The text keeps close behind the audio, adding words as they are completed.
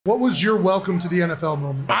What was your welcome to the NFL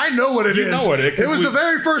moment? I know what it is. You know what it is. It was the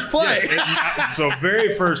very first play. Yes, so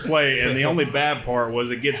very first play, and the only bad part was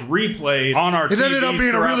it gets replayed on our TV. It ended up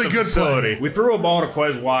being a really good facility. play. We threw a ball to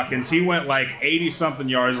Quez Watkins. He went like 80-something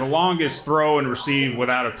yards, the longest throw and receive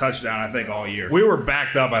without a touchdown, I think, all year. We were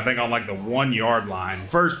backed up, I think, on like the 1-yard line.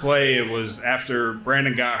 First play, it was after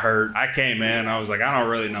Brandon got hurt. I came in. I was like, I don't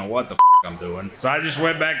really know what the I'm doing. So I just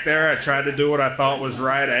went back there. I tried to do what I thought was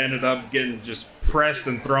right. I ended up getting just pressed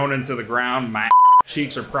and thrown into the ground. My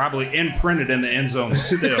cheeks are probably imprinted in the end zone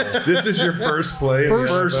still. This is your first play?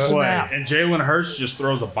 First play. And Jalen Hurts just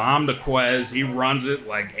throws a bomb to Quez. He runs it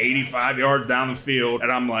like 85 yards down the field.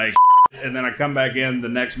 And I'm like, and then I come back in the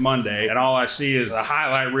next Monday, and all I see is a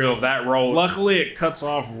highlight reel of that roll. Luckily, it cuts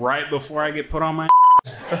off right before I get put on my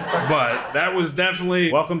but that was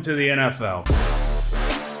definitely welcome to the NFL.